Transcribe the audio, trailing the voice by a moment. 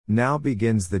Now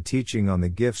begins the teaching on the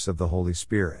gifts of the Holy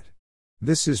Spirit.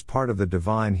 This is part of the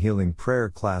Divine Healing Prayer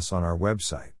class on our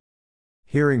website.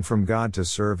 Hearing from God to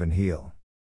Serve and Heal.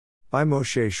 By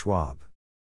Moshe Schwab.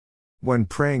 When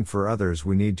praying for others,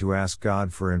 we need to ask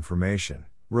God for information,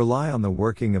 rely on the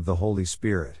working of the Holy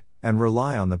Spirit, and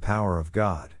rely on the power of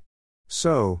God.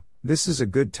 So, this is a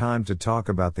good time to talk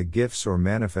about the gifts or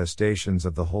manifestations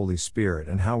of the Holy Spirit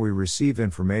and how we receive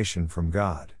information from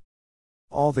God.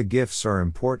 All the gifts are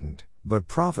important, but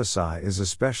prophesy is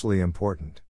especially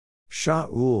important.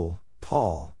 Shaul,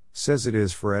 Paul, says it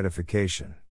is for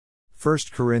edification.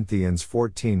 1 Corinthians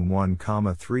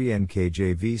 14:1-3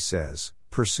 NKJV says,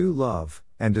 "Pursue love,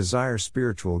 and desire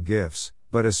spiritual gifts,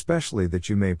 but especially that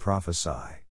you may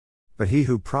prophesy. But he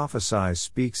who prophesies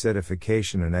speaks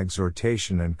edification and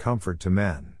exhortation and comfort to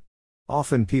men."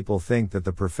 Often people think that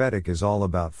the prophetic is all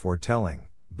about foretelling,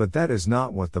 but that is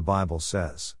not what the Bible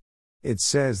says. It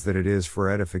says that it is for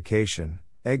edification,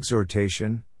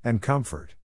 exhortation, and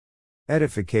comfort.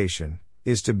 Edification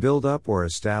is to build up or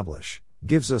establish,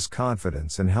 gives us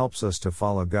confidence and helps us to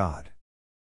follow God.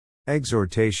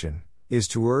 Exhortation is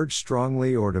to urge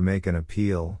strongly or to make an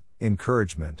appeal,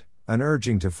 encouragement, an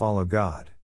urging to follow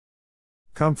God.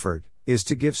 Comfort is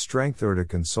to give strength or to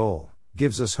console,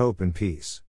 gives us hope and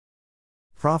peace.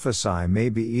 Prophesy may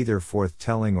be either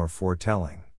forthtelling or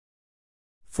foretelling.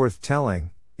 Forthtelling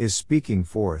is speaking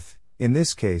forth. In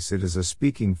this case it is a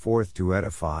speaking forth to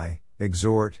edify,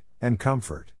 exhort, and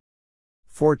comfort.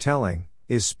 Foretelling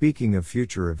is speaking of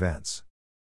future events.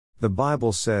 The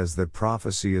Bible says that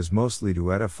prophecy is mostly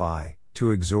to edify, to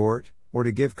exhort, or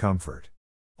to give comfort.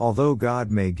 Although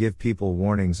God may give people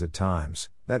warnings at times,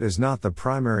 that is not the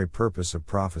primary purpose of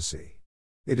prophecy.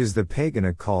 It is the pagan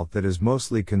occult that is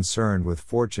mostly concerned with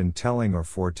fortune-telling or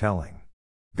foretelling.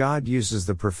 God uses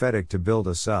the prophetic to build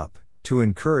us up, to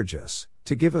encourage us,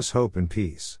 to give us hope and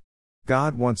peace.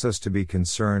 God wants us to be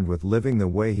concerned with living the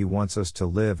way He wants us to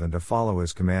live and to follow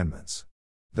His commandments.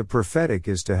 The prophetic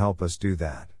is to help us do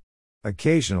that.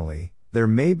 Occasionally, there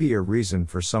may be a reason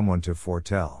for someone to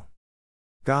foretell.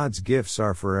 God's gifts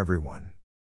are for everyone.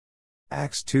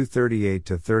 Acts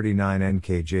 2:38-39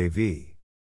 NKJV.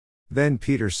 Then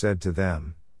Peter said to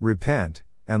them, "Repent,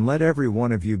 and let every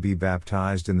one of you be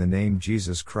baptized in the name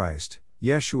Jesus Christ,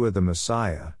 Yeshua the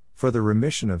Messiah, for the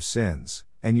remission of sins,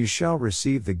 and you shall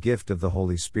receive the gift of the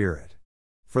Holy Spirit.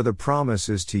 For the promise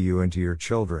is to you and to your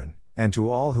children, and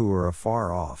to all who are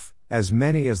afar off, as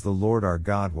many as the Lord our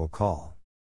God will call."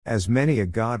 As many a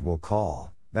God will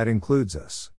call, that includes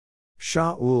us.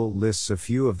 Shaul lists a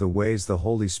few of the ways the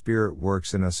Holy Spirit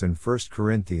works in us in 1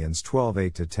 Corinthians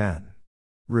 12:8-10.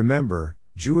 Remember,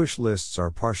 Jewish lists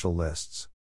are partial lists.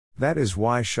 That is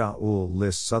why Shaul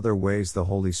lists other ways the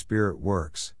Holy Spirit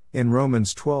works, in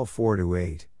Romans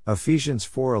 12:4-8, Ephesians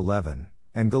 4:11,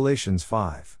 and Galatians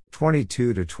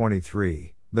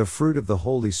 5:22-23, the fruit of the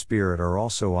Holy Spirit are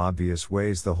also obvious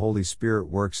ways the Holy Spirit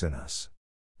works in us.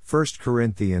 1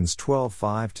 Corinthians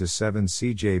 12:5-7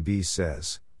 CJB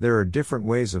says, "There are different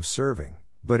ways of serving,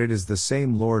 but it is the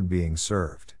same Lord being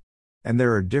served. And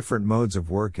there are different modes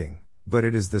of working, but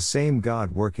it is the same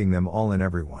God working them all in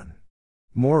everyone.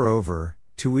 Moreover,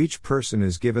 to each person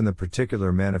is given the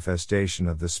particular manifestation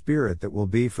of the Spirit that will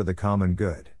be for the common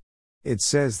good." It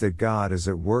says that God is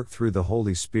at work through the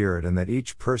Holy Spirit and that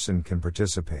each person can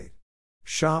participate.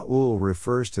 Shaul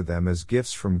refers to them as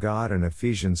gifts from God in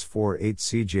Ephesians 4:8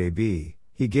 CJB,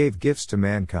 "He gave gifts to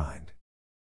mankind."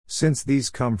 Since these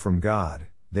come from God,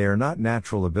 they are not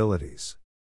natural abilities.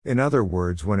 In other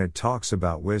words, when it talks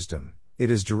about wisdom, it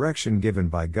is direction given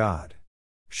by God.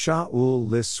 Shaul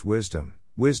lists wisdom.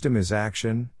 Wisdom is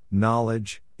action,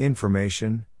 knowledge,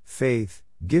 information, faith,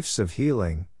 gifts of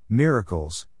healing,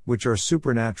 miracles, which are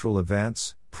supernatural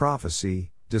events,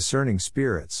 prophecy, discerning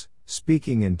spirits,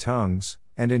 speaking in tongues,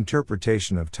 and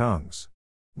interpretation of tongues.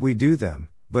 We do them,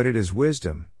 but it is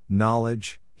wisdom,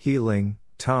 knowledge, healing,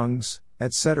 tongues,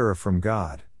 etc. from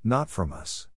God, not from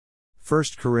us.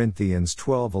 1 Corinthians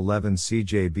 12:11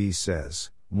 CJB says,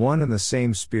 "One and the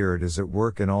same Spirit is at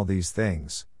work in all these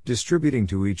things, distributing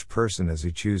to each person as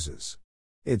He chooses."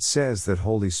 It says that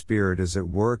Holy Spirit is at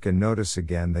work, and notice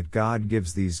again that God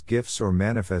gives these gifts or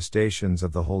manifestations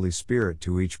of the Holy Spirit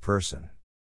to each person.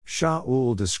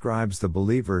 Shaul describes the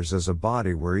believers as a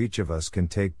body where each of us can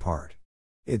take part.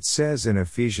 It says in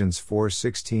Ephesians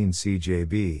 4:16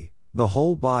 CJB, "The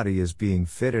whole body is being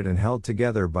fitted and held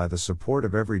together by the support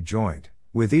of every joint,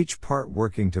 with each part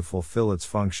working to fulfill its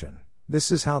function.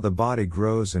 This is how the body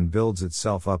grows and builds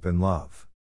itself up in love."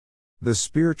 The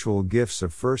spiritual gifts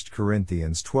of 1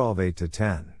 Corinthians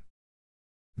 12:8-10.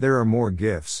 There are more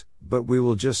gifts, but we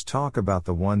will just talk about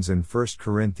the ones in 1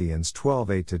 Corinthians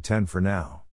 12:8-10 for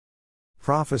now.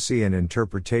 Prophecy and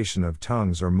interpretation of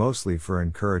tongues are mostly for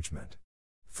encouragement.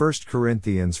 1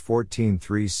 Corinthians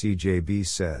 14:3 CJB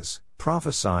says,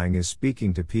 prophesying is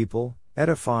speaking to people,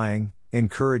 edifying,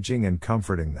 encouraging and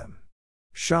comforting them.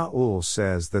 Shaul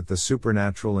says that the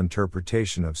supernatural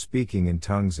interpretation of speaking in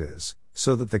tongues is,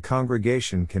 so that the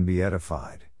congregation can be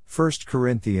edified. 1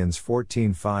 Corinthians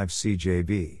 14:5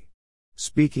 CJB.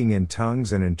 Speaking in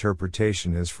tongues and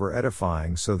interpretation is for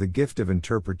edifying, so the gift of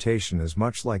interpretation is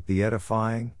much like the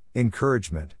edifying,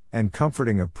 encouragement, and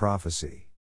comforting of prophecy.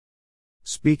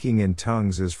 Speaking in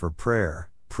tongues is for prayer,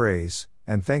 praise,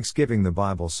 and thanksgiving, the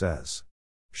Bible says.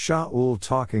 Shaul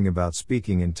talking about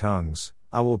speaking in tongues,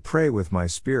 I will pray with my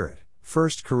spirit,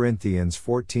 1 Corinthians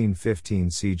 14:15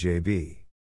 CJB.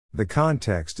 The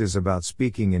context is about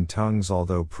speaking in tongues,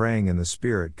 although praying in the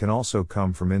Spirit can also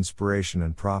come from inspiration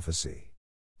and prophecy.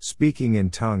 Speaking in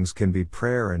tongues can be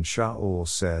prayer, and Shaul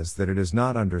says that it is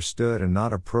not understood and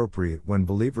not appropriate when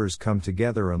believers come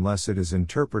together unless it is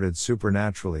interpreted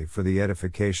supernaturally for the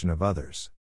edification of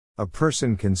others. A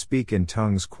person can speak in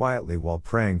tongues quietly while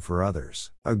praying for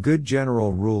others. A good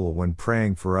general rule when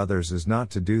praying for others is not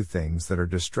to do things that are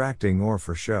distracting or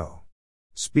for show.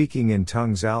 Speaking in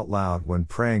tongues out loud when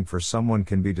praying for someone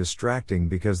can be distracting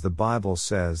because the Bible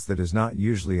says that is not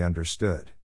usually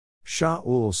understood.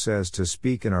 Shaul says to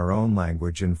speak in our own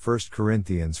language in 1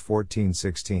 Corinthians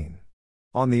 14:16.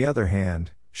 On the other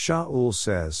hand, Shaul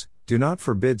says, do not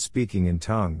forbid speaking in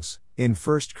tongues, in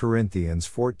 1 Corinthians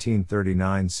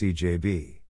 14:39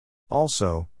 CJB.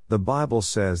 Also, the Bible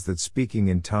says that speaking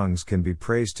in tongues can be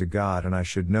praise to God, and I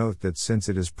should note that since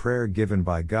it is prayer given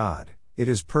by God, it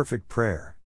is perfect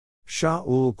prayer.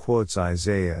 Shaul quotes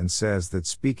Isaiah and says that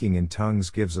speaking in tongues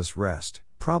gives us rest,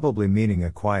 probably meaning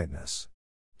a quietness.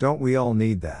 Don't we all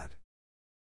need that?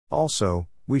 Also,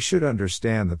 we should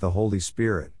understand that the Holy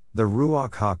Spirit, the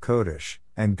Ruach HaKodesh,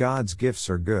 and God's gifts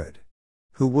are good.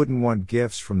 Who wouldn't want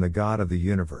gifts from the God of the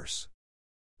universe?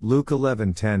 Luke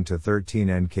 11:10-13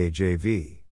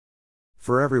 NKJV.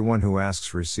 For everyone who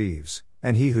asks receives,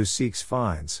 and he who seeks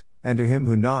finds, and to him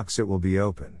who knocks it will be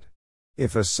opened.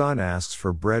 If a son asks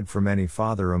for bread from any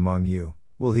father among you,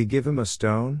 will he give him a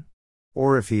stone?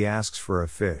 Or if he asks for a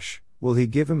fish, will he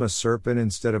give him a serpent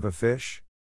instead of a fish?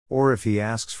 Or if he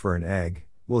asks for an egg,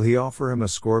 will he offer him a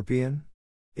scorpion?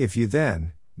 If you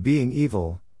then, being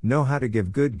evil, know how to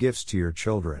give good gifts to your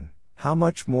children, how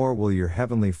much more will your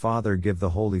heavenly Father give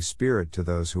the Holy Spirit to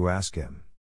those who ask him?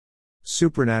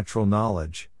 Supernatural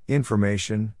knowledge,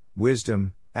 information,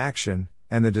 wisdom, action,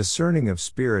 and the discerning of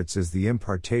spirits is the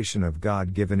impartation of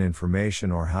God-given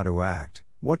information or how to act,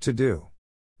 what to do.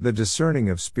 The discerning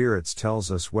of spirits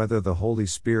tells us whether the Holy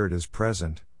Spirit is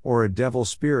present, or a devil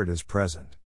spirit is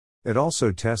present. It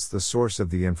also tests the source of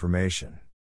the information.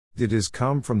 Did it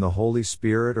come from the Holy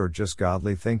Spirit or just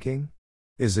godly thinking?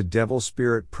 Is a devil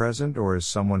spirit present or is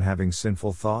someone having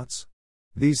sinful thoughts?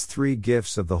 These three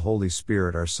gifts of the Holy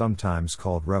Spirit are sometimes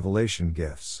called revelation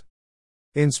gifts.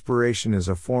 Inspiration is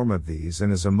a form of these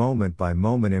and is a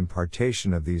moment-by-moment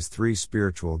impartation of these three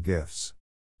spiritual gifts.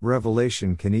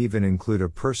 Revelation can even include a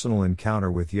personal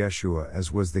encounter with Yeshua,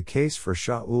 as was the case for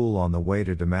Shaul on the way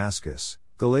to Damascus,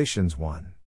 Galatians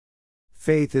 1.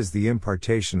 Faith is the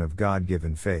impartation of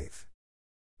God-given faith.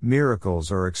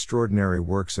 Miracles are extraordinary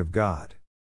works of God.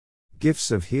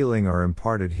 Gifts of healing are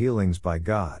imparted healings by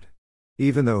God.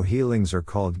 Even though healings are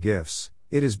called gifts,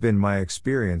 it has been my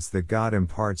experience that God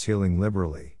imparts healing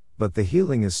liberally, but the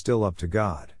healing is still up to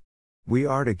God. We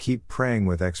are to keep praying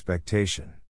with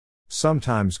expectation.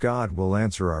 Sometimes God will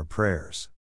answer our prayers.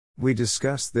 We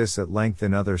discussed this at length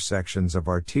in other sections of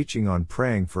our teaching on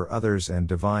praying for others and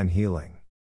divine healing.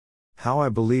 How I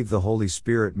believe the Holy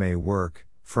Spirit may work,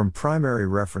 from primary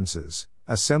references,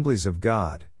 Assemblies of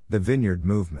God, the Vineyard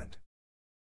Movement.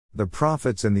 The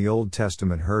prophets in the Old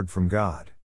Testament heard from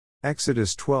God.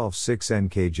 Exodus 12:6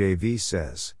 NKJV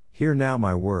says, Hear now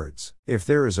my words, if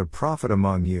there is a prophet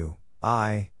among you,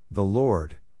 I, the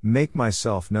Lord, make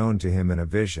myself known to him in a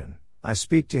vision, I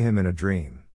speak to him in a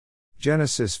dream.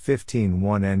 Genesis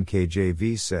 15:1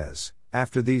 NKJV says,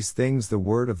 After these things the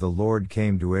word of the Lord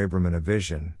came to Abram in a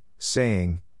vision,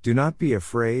 saying, Do not be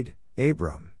afraid,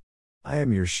 Abram. I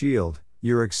am your shield,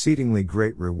 your exceedingly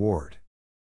great reward.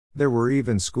 There were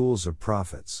even schools of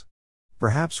prophets.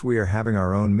 Perhaps we are having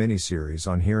our own mini-series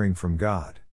on hearing from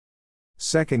God.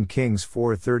 2 Kings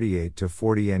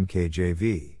 4:38-40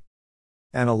 NKJV.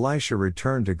 And Elisha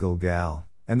returned to Gilgal,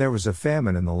 and there was a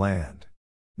famine in the land.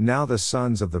 Now the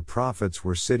sons of the prophets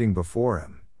were sitting before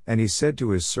him, and he said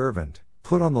to his servant,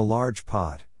 Put on the large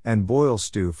pot, and boil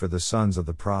stew for the sons of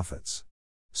the prophets.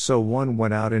 So one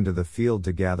went out into the field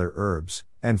to gather herbs,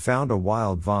 and found a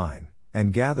wild vine,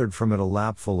 and gathered from it a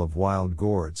lapful of wild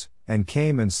gourds, and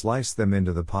came and sliced them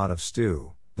into the pot of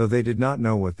stew, though they did not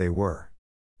know what they were.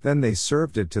 Then they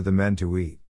served it to the men to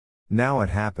eat. Now it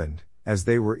happened, as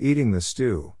they were eating the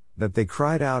stew, that they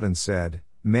cried out and said,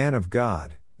 Man of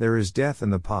God, there is death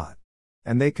in the pot.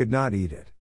 And they could not eat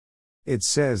it. It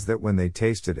says that when they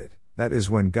tasted it, that is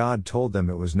when God told them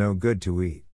it was no good to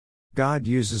eat. God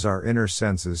uses our inner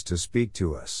senses to speak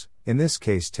to us, in this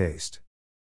case taste.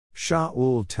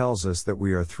 Shaul tells us that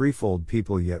we are threefold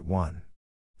people yet one.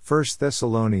 1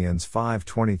 Thessalonians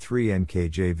 5:23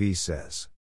 NKJV says,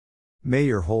 May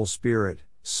your whole spirit,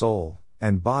 soul,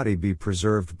 and body be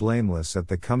preserved blameless at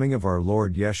the coming of our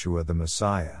Lord Yeshua the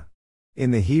Messiah. In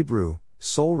the Hebrew,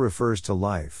 soul refers to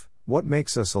life, what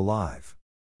makes us alive.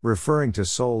 Referring to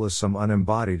soul as some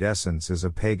unembodied essence is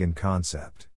a pagan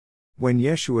concept. When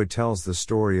Yeshua tells the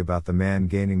story about the man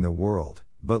gaining the world,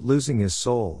 but losing his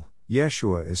soul,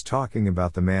 Yeshua is talking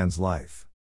about the man's life.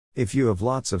 If you have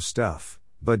lots of stuff,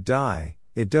 but die,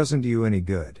 it doesn't do you any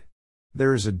good.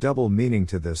 There is a double meaning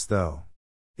to this though.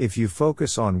 If you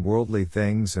focus on worldly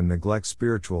things and neglect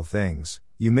spiritual things,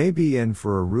 you may be in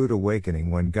for a rude awakening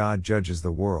when God judges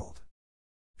the world.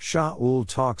 Shaul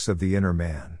talks of the inner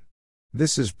man.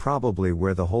 This is probably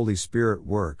where the Holy Spirit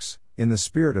works, in the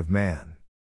spirit of man.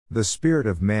 The spirit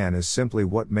of man is simply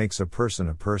what makes a person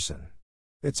a person.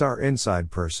 It's our inside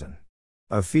person.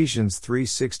 Ephesians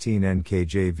 3:16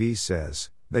 NKJV says,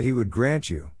 that he would grant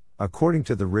you, according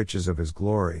to the riches of his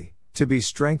glory, to be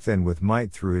strengthened with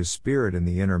might through his Spirit in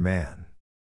the inner man.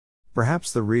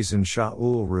 Perhaps the reason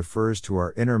Shaul refers to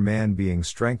our inner man being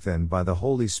strengthened by the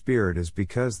Holy Spirit is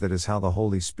because that is how the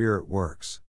Holy Spirit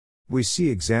works. We see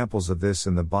examples of this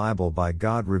in the Bible by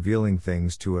God revealing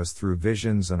things to us through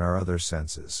visions and our other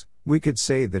senses. We could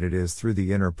say that it is through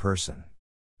the inner person.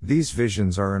 These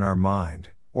visions are in our mind,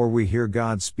 or we hear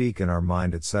God speak in our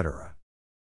mind, etc.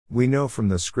 We know from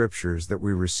the scriptures that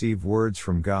we receive words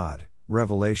from God,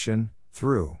 revelation,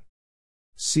 through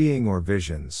seeing or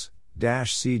visions.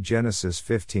 See Genesis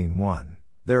 15:1.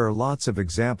 There are lots of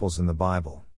examples in the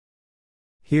Bible.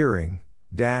 Hearing.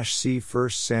 See 1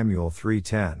 Samuel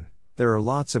 3:10. There are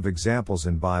lots of examples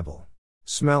in Bible.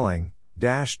 Smelling.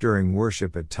 During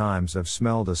worship at times I've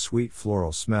smelled a sweet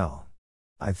floral smell.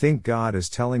 I think God is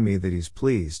telling me that He's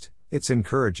pleased. It's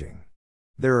encouraging.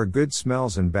 There are good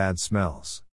smells and bad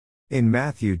smells. In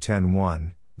Matthew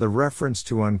 10:1, the reference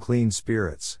to unclean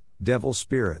spirits, devil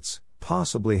spirits,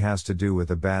 possibly has to do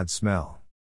with a bad smell.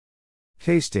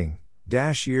 Tasting.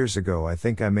 Years ago I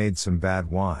think I made some bad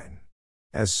wine.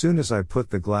 As soon as I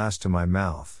put the glass to my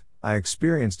mouth, I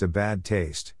experienced a bad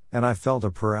taste, and I felt a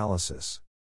paralysis.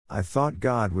 I thought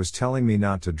God was telling me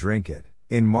not to drink it.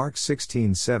 In Mark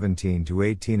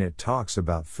 16:17-18 it talks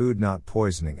about food not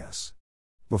poisoning us.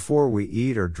 Before we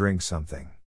eat or drink something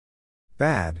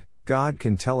bad, God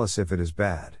can tell us if it is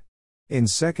bad. In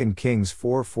 2 Kings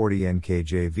 4:40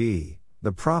 NKJV,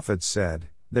 the prophet said,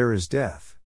 there is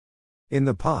death in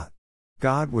the pot.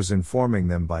 God was informing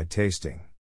them by tasting.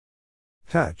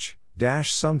 Touch.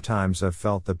 Sometimes I've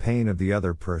felt the pain of the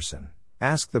other person.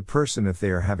 Ask the person if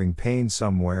they are having pain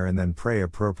somewhere and then pray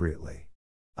appropriately.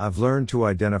 I've learned to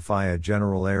identify a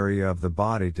general area of the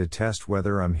body to test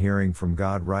whether I'm hearing from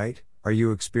God right. Are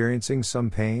you experiencing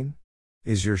some pain?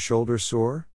 Is your shoulder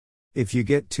sore? If you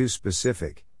get too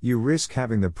specific, you risk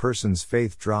having the person's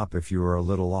faith drop if you are a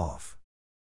little off.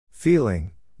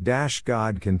 Feeling.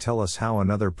 God can tell us how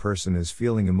another person is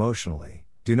feeling emotionally.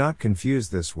 Do not confuse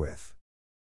this with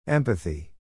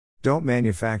empathy. Don't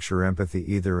manufacture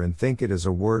empathy either and think it is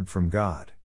a word from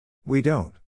God. We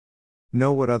don't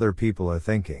know what other people are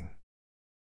thinking.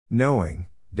 Knowing.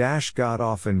 God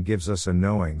often gives us a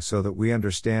knowing so that we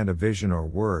understand a vision or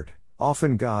word.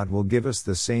 Often God will give us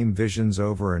the same visions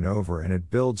over and over and it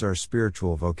builds our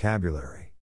spiritual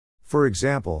vocabulary. For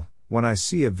example, when I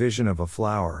see a vision of a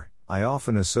flower, I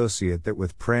often associate that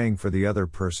with praying for the other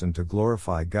person to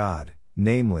glorify God,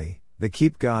 namely, to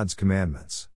keep God's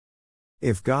commandments.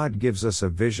 If God gives us a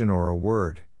vision or a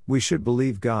word, we should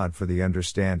believe God for the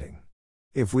understanding.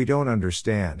 If we don't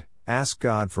understand, ask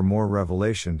God for more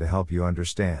revelation to help you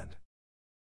understand.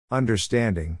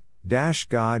 Understanding.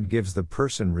 God gives the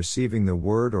person receiving the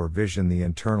word or vision the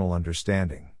internal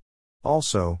understanding.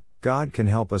 Also, God can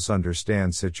help us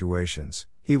understand situations.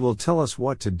 He will tell us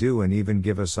what to do and even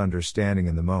give us understanding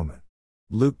in the moment.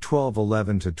 Luke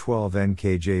 12:11-12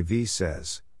 NKJV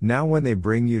says, Now when they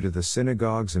bring you to the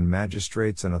synagogues and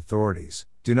magistrates and authorities,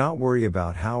 do not worry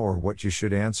about how or what you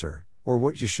should answer, or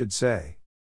what you should say.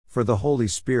 For the Holy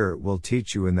Spirit will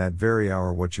teach you in that very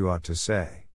hour what you ought to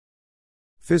say.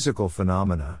 Physical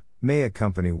phenomena may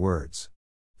accompany words.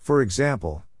 For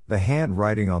example, the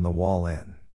handwriting on the wall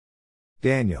in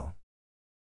Daniel.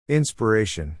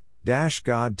 Inspiration,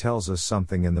 God tells us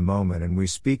something in the moment and we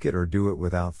speak it or do it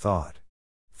without thought.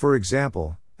 For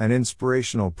example, an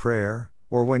inspirational prayer,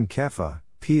 or when Kepha,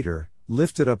 Peter,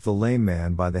 lifted up the lame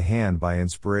man by the hand by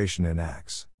inspiration in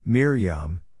Acts.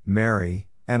 Miriam, Mary,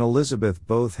 and Elizabeth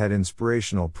both had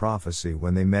inspirational prophecy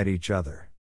when they met each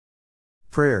other.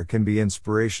 Prayer can be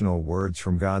inspirational words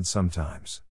from God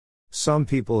sometimes. Some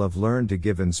people have learned to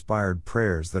give inspired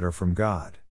prayers that are from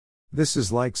God. This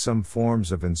is like some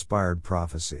forms of inspired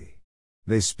prophecy.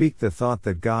 They speak the thought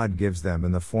that God gives them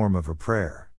in the form of a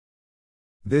prayer.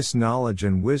 This knowledge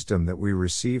and wisdom that we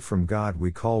receive from God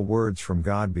we call words from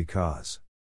God because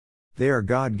they are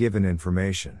God-given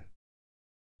information.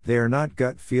 They are not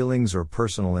gut feelings or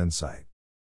personal insight.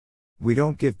 We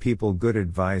don't give people good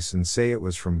advice and say it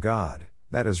was from God.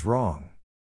 That is wrong.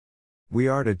 We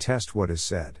are to test what is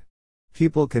said.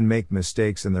 People can make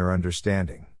mistakes in their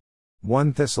understanding.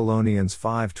 1 Thessalonians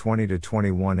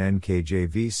 5:20-21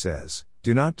 NKJV says,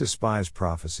 "Do not despise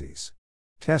prophecies.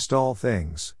 Test all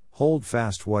things, hold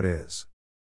fast what is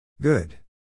good."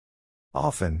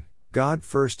 Often, God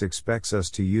first expects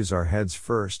us to use our heads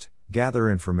first, gather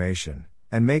information,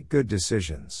 and make good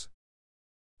decisions.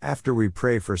 After we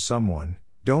pray for someone,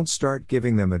 don't start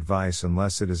giving them advice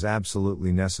unless it is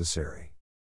absolutely necessary.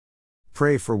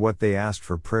 Pray for what they asked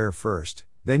for prayer first,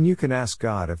 then you can ask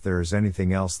God if there is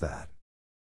anything else that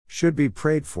should be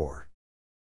prayed for.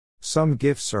 Some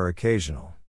gifts are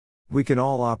occasional. We can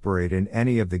all operate in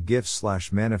any of the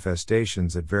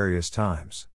gifts/manifestations at various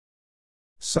times.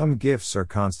 Some gifts are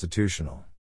constitutional.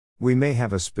 We may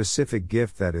have a specific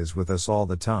gift that is with us all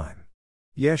the time.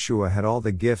 Yeshua had all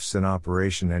the gifts in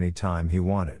operation any time he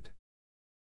wanted.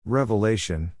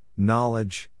 Revelation,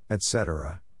 knowledge,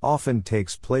 etc., often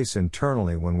takes place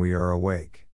internally when we are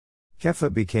awake.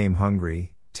 Kepha became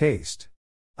hungry, taste.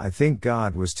 I think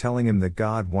God was telling him that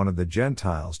God wanted the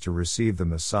Gentiles to receive the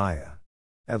Messiah.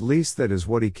 At least that is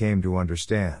what he came to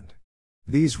understand.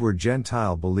 These were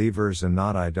Gentile believers and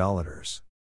not idolaters.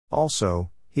 Also,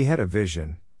 he had a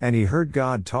vision, and he heard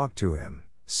God talk to him.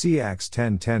 See Acts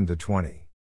 10:10-20.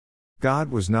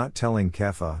 God was not telling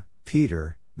Kepha,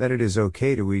 Peter, that it is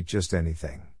okay to eat just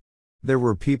anything. There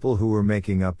were people who were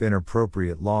making up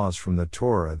inappropriate laws from the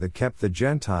Torah that kept the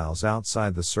Gentiles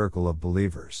outside the circle of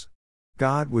believers.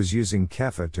 God was using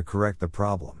Kepha to correct the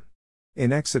problem.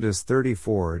 In Exodus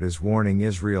 34 it is warning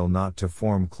Israel not to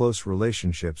form close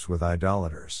relationships with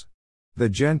idolaters. The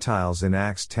Gentiles in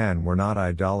Acts 10 were not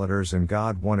idolaters and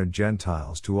God wanted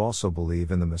Gentiles to also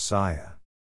believe in the Messiah.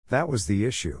 That was the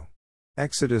issue.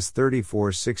 Exodus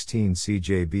 34:16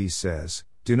 CJB says,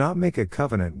 "Do not make a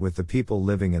covenant with the people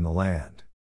living in the land.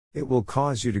 It will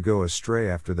cause you to go astray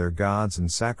after their gods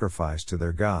and sacrifice to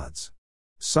their gods."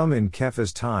 Some in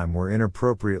Kepha's time were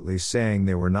inappropriately saying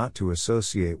they were not to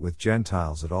associate with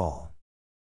Gentiles at all.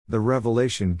 The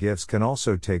revelation gifts can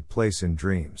also take place in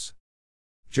dreams.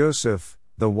 Joseph,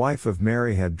 the wife of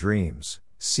Mary, had dreams,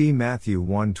 see Matthew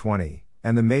 1:20,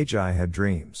 and the Magi had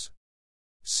dreams.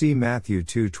 See Matthew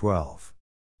 2:12.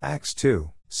 Acts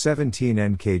 2:17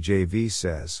 NKJV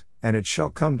says, "And it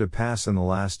shall come to pass in the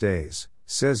last days,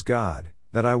 says God,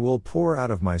 that I will pour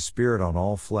out of my Spirit on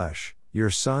all flesh.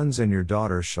 Your sons and your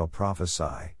daughters shall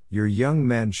prophesy, your young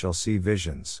men shall see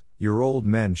visions, your old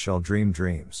men shall dream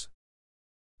dreams."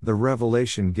 The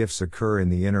revelation gifts occur in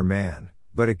the inner man,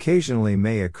 but occasionally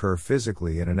may occur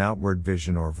physically in an outward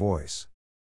vision or voice.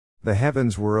 The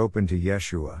heavens were opened to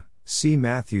Yeshua, see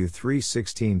Matthew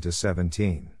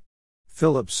 3:16-17.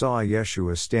 Philip saw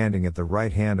Yeshua standing at the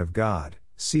right hand of God,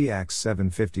 see Acts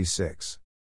 7:56.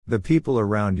 The people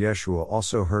around Yeshua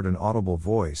also heard an audible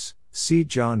voice, see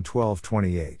John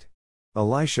 12:28.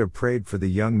 Elisha prayed for the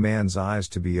young man's eyes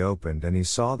to be opened and he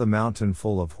saw the mountain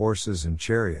full of horses and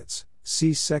chariots,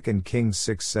 see 2 Kings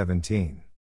 6:17.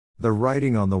 The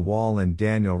writing on the wall in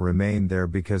Daniel remained there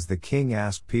because the king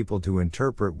asked people to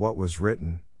interpret what was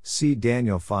written, see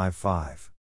Daniel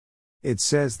 5:5. It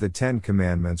says the 10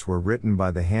 Commandments were written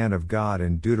by the hand of God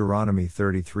in Deuteronomy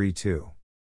 33:2.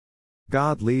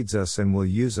 God leads us and will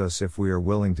use us if we are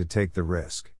willing to take the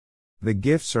risk. The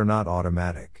gifts are not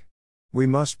automatic. We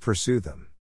must pursue them.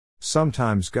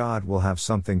 Sometimes God will have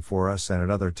something for us and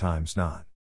at other times not.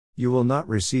 You will not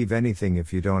receive anything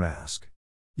if you don't ask.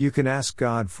 You can ask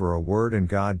God for a word and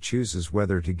God chooses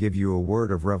whether to give you a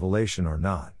word of revelation or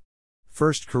not.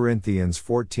 1 Corinthians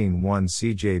 14:1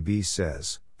 CJB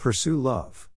says, "Pursue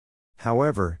love.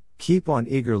 However, keep on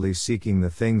eagerly seeking the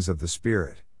things of the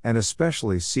Spirit, and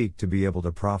especially seek to be able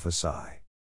to prophesy.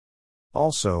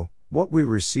 Also, what we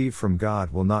receive from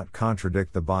God will not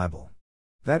contradict the Bible.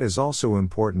 That is also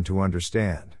important to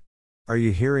understand. Are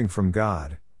you hearing from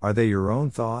God? Are they your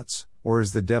own thoughts, or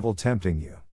is the devil tempting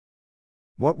you?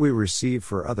 What we receive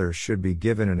for others should be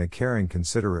given in a caring,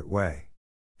 considerate way.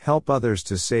 Help others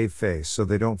to save face so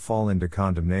they don't fall into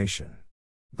condemnation.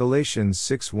 Galatians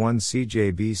 6:1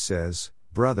 CJB says,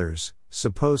 "Brothers,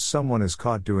 suppose someone is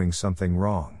caught doing something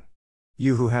wrong.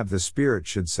 You who have the Spirit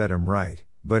should set him right,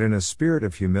 but in a spirit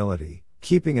of humility,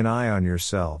 keeping an eye on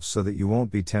yourselves so that you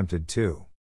won't be tempted too."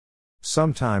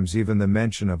 Sometimes even the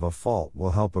mention of a fault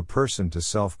will help a person to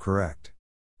self-correct.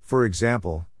 For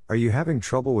example, are you having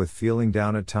trouble with feeling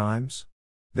down at times?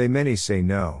 Many say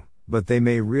no, but they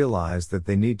may realize that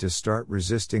they need to start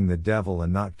resisting the devil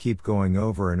and not keep going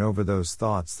over and over those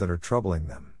thoughts that are troubling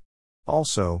them.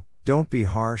 Also, don't be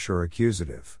harsh or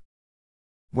accusative.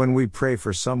 When we pray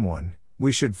for someone,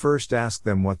 we should first ask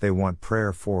them what they want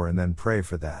prayer for and then pray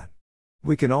for that.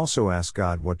 We can also ask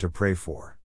God what to pray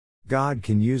for. God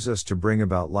can use us to bring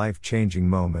about life-changing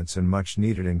moments and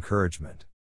much-needed encouragement.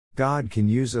 God can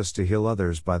use us to heal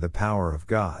others by the power of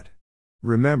God.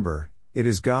 Remember, it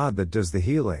is God that does the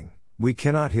healing. We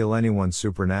cannot heal anyone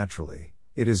supernaturally.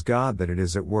 It is God that it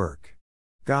is at work.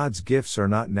 God's gifts are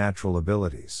not natural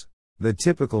abilities. The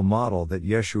typical model that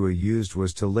Yeshua used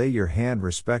was to lay your hand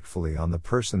respectfully on the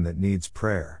person that needs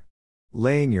prayer.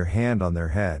 Laying your hand on their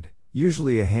head,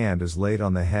 usually a hand is laid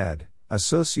on the head,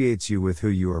 associates you with who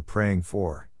you are praying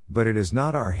for, but it is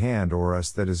not our hand or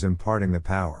us that is imparting the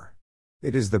power.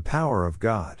 It is the power of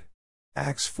God.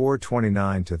 Acts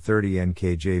 4:29-30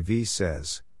 NKJV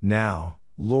says, "Now,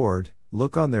 Lord,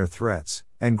 look on their threats,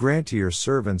 and grant to your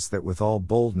servants that with all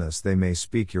boldness they may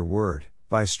speak your word,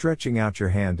 by stretching out your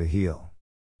hand to heal."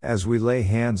 As we lay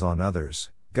hands on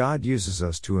others, God uses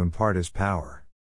us to impart His power.